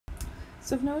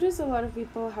So I've noticed a lot of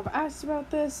people have asked about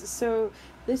this. So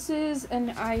this is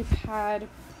an iPad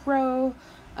Pro,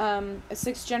 a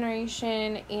 6th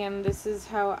generation, and this is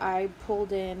how I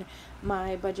pulled in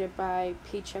my budget by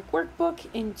Paycheck Workbook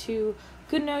into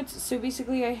Goodnotes. So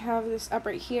basically I have this up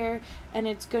right here, and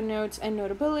it's Goodnotes and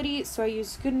Notability. So I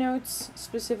use Goodnotes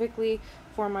specifically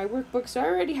for my workbook. So I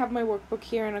already have my workbook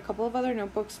here and a couple of other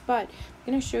notebooks, but I'm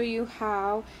going to show you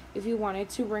how, if you wanted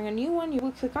to bring a new one, you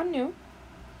would click on New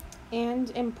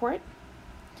and import.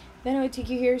 Then it would take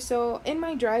you here. So in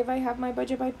my drive I have my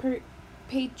budget by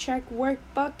Paycheck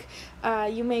Workbook.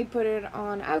 You may put it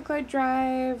on iCloud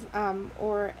Drive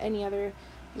or any other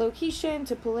location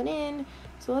to pull it in.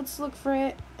 So let's look for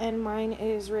it, and mine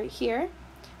is right here.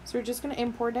 So we're just going to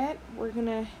import it. We're going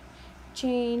to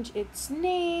change its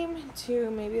name to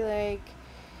maybe like,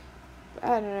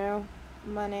 I don't know,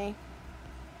 money.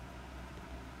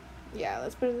 Yeah,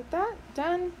 let's put it like that.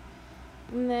 Done.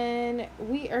 And then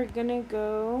we are gonna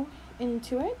go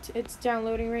into it. It's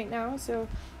downloading right now, so it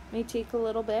may take a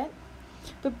little bit.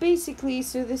 But basically,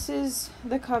 so this is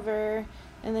the cover,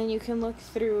 and then you can look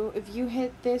through. If you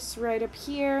hit this right up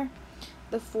here,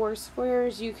 the 4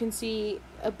 squares, you can see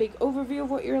a big overview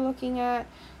of what you're looking at.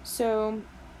 So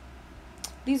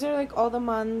these are like all the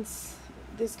months.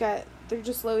 They're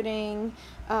just loading,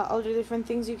 all the different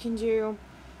things you can do.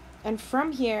 And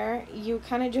from here, you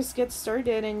kind of just get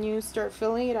started and you start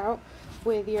filling it out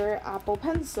with your Apple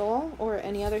Pencil or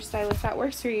any other stylus that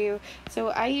works for you. So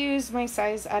I use my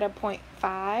size at a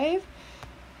 0.5.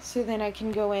 So then I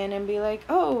can go in and be like,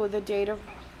 oh, the date of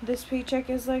this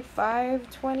paycheck is like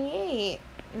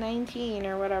 5/28/19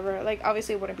 or whatever. Like,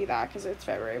 obviously it wouldn't be that because it's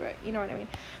February, but you know what I mean.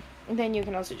 And then you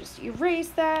can also just erase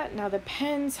that. Now the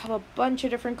pens have a bunch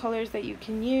of different colors that you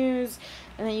can use,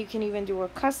 and then you can even do a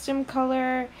custom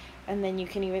color, and then you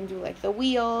can even do like the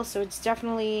wheel. So it's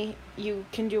definitely, you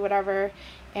can do whatever.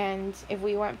 And if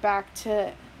we went back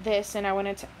to this and I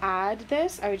wanted to add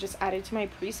this, I would just add it to my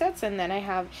presets, and then I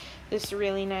have this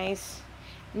really nice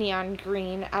neon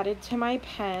green added to my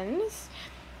pens.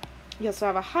 You also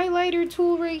have a highlighter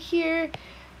tool right here.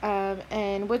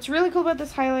 And what's really cool about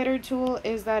this highlighter tool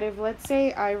is that if, let's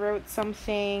say, I wrote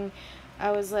something, I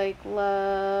was like,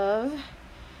 love,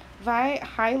 if I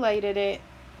highlighted it,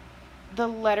 the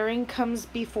lettering comes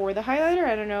before the highlighter.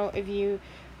 I don't know if you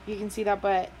can see that,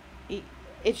 but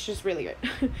it's just really good.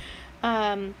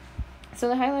 So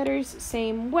the highlighters,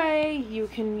 same way. You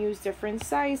can use different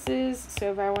sizes. So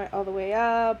if I went all the way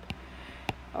up,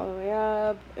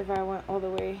 if I went all the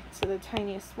way to the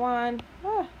tiniest one,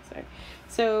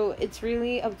 so it's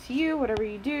really up to you, whatever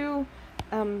you do.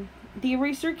 The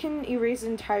eraser can erase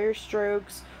entire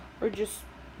strokes or just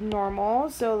normal.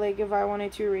 So like if I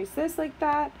wanted to erase this like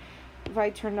that, if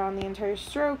I turned on the entire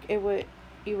stroke, it would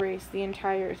erase the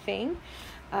entire thing,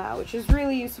 which is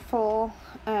really useful.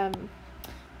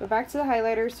 But back to the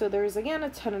highlighter. So there's, again, a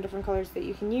ton of different colors that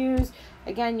you can use.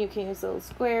 Again, you can use the little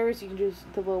squares, you can use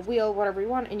the little wheel, whatever you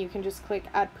want, and you can just click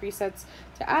add presets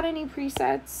to add any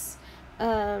presets.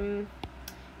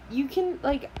 You can,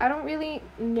 like, I don't really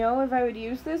know if I would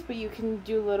use this, but you can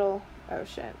do little, oh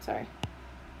shit, sorry.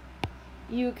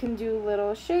 You can do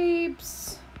little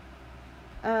shapes.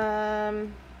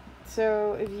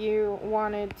 So if you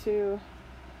wanted to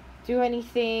do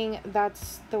anything,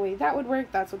 that's the way that would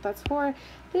work. That's what that's for.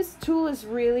 This tool is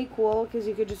really cool because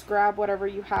you could just grab whatever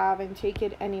you have and take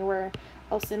it anywhere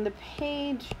else in the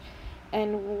page.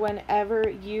 And whenever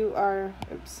you are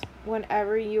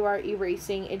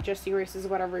erasing, it just erases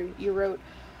whatever you wrote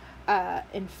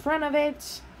in front of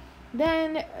it.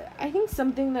 Then I think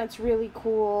something that's really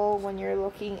cool when you're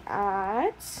looking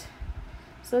at,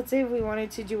 so let's say if we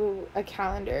wanted to do a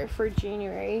calendar for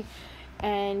January,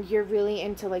 and you're really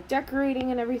into like decorating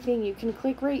and everything, you can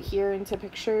click right here into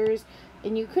pictures,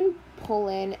 and you can pull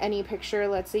in any picture.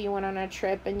 Let's say you went on a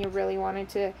trip and you really wanted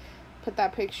to put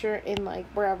that picture in like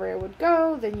wherever it would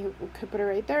go, then you could put it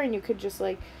right there, and you could just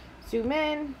like zoom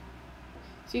in.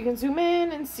 So you can zoom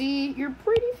in and see your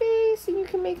pretty face, and you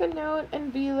can make a note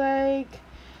and be like,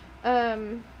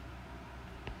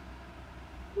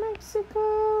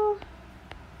 Mexico,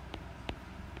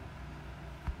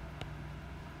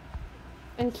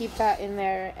 and keep that in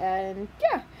there. And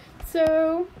yeah,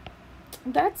 so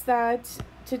that's that.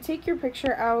 To take your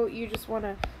picture out, you just want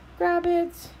to grab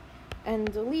it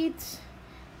and delete,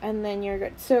 and then you're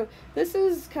good. So this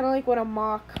is kind of like what a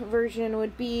mock version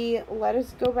would be. Let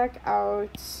us go back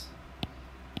out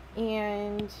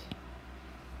and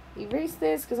erase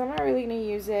this because I'm not really going to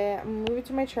use it. I'm going to move it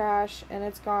to my trash, and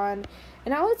it's gone.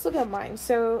 And now let's look at mine.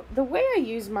 So the way I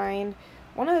use mine,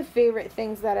 one of the favorite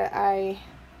things that I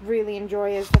really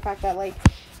enjoy is the fact that, like,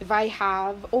 if I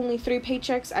have only 3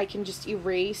 paychecks, I can just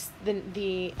erase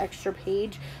the extra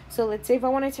page. So let's say if I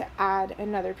wanted to add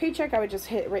another paycheck, I would just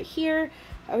hit right here.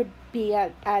 I would be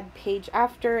at add page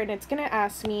after, and it's gonna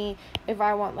ask me if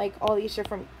I want like all these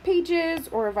different pages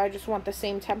or if I just want the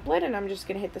same template, and I'm just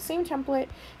gonna hit the same template.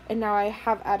 And now I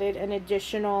have added an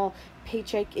additional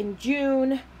paycheck in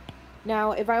June.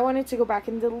 Now if I wanted to go back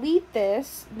and delete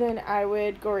this, then I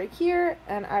would go right here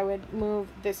and I would move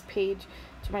this page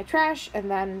to my trash, and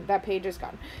then that page is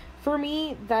gone. For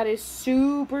me, that is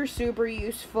super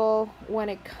useful when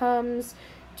it comes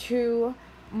to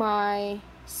my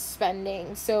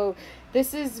spending. So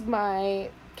this is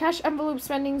my cash envelope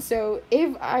spending. So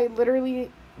if I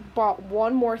literally bought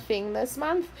one more thing this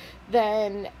month,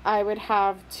 then I would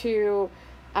have to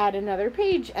add another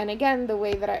page. And again, the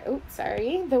way that I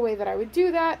would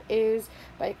do that is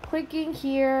by clicking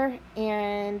here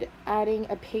and adding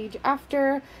a page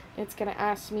after. It's gonna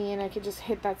ask me, and I could just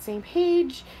hit that same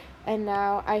page, and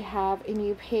now I have a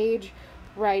new page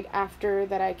right after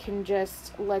that. I can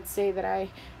just, let's say that I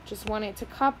just wanted to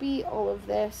copy all of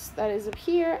this that is up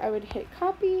here, I would hit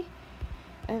copy,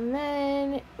 and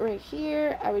then right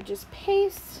here I would just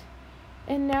paste,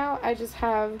 and now I just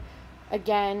have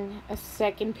again a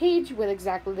second page with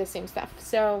exactly the same stuff.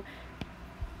 So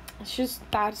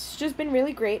that's just been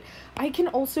really great. I can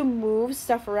also move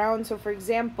stuff around. So for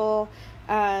example,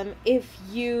 if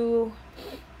you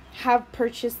have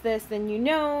purchased this, then you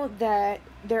know that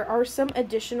there are some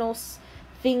additional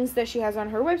things that she has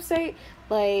on her website,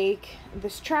 like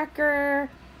this tracker,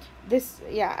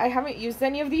 I haven't used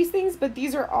any of these things, but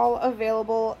these are all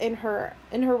available in her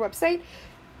website.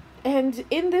 And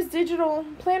in this digital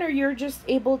planner, you're just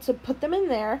able to put them in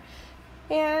there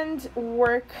and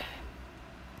work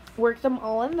them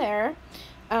all in there.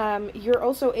 You're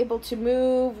also able to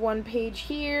move one page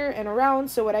here and around.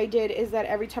 So what I did is that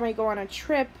every time I go on a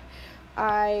trip,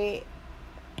 I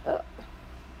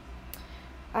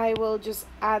will just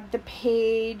add the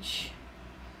page.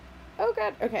 Oh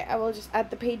god, okay, I will just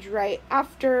add the page right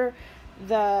after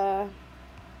the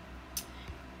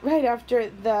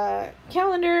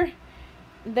calendar,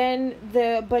 then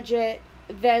the budget,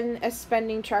 then a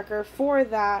spending tracker for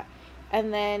that,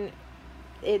 and then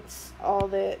it's all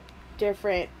the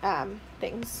different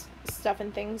things.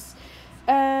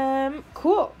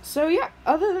 Cool. So yeah,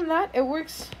 other than that, it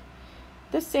works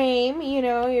the same. You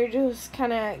know, you're just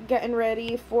kind of getting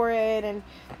ready for it and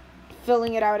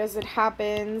filling it out as it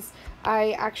happens.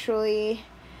 I actually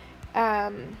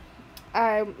I'm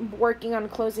working on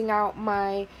closing out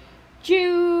my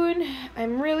June.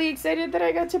 I'm really excited that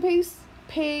I got to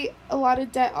pay a lot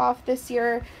of debt off this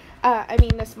year.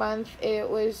 This month. It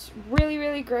was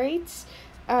really great.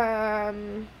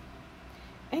 And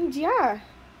yeah,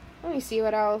 let me see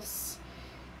what else.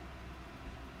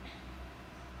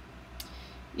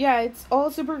 Yeah, it's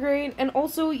all super great. And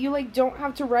also, you like don't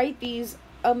have to write these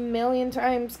a million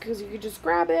times, because you could just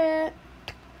grab it,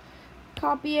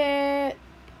 copy it,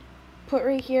 put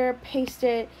right here, paste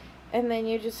it, and then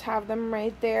you just have them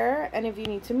right there. And if you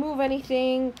need to move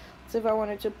anything, so if I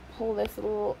wanted to pull this a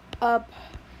little up,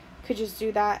 could just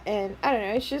do that. And I don't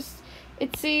know,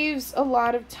 it saves a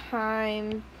lot of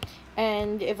time.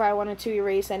 And if I wanted to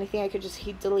erase anything, I could just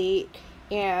hit delete.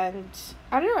 And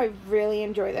I don't know, I really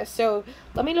enjoy this. So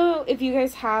let me know if you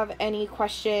guys have any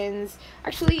questions.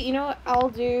 Actually, you know what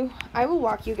I will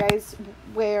walk you guys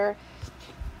where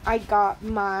I got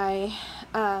my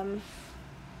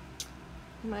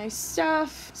my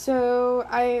stuff. So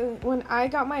when I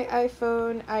got my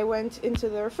iPhone, I went into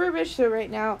the refurbished. So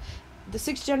right now the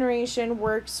 6th generation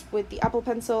works with the Apple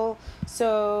Pencil.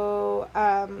 So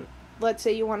let's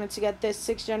say you wanted to get this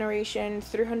 6th generation,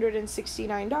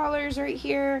 $369 right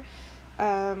here.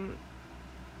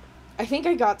 I think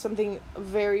I got something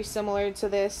very similar to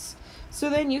this.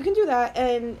 So then you can do that.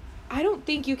 And I don't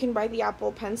think you can buy the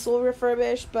Apple Pencil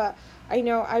refurbished, but I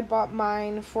know I bought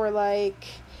mine for like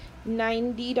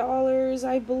 $90,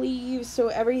 I believe. So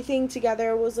everything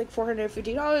together was like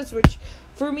 $450, which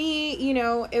for me, you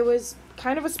know, it was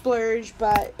kind of a splurge,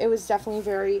 but it was definitely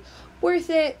very worth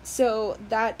it. So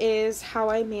that is how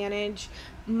I manage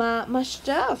my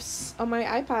stuffs on my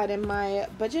iPad and my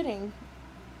budgeting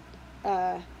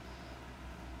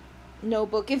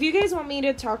notebook. If you guys want me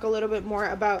to talk a little bit more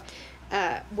about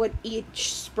what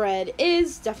each spread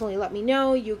is, definitely let me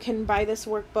know. You can buy this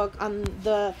workbook on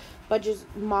the Budget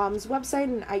Mom's website,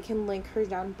 and I can link her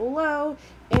down below.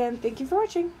 And thank you for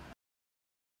watching.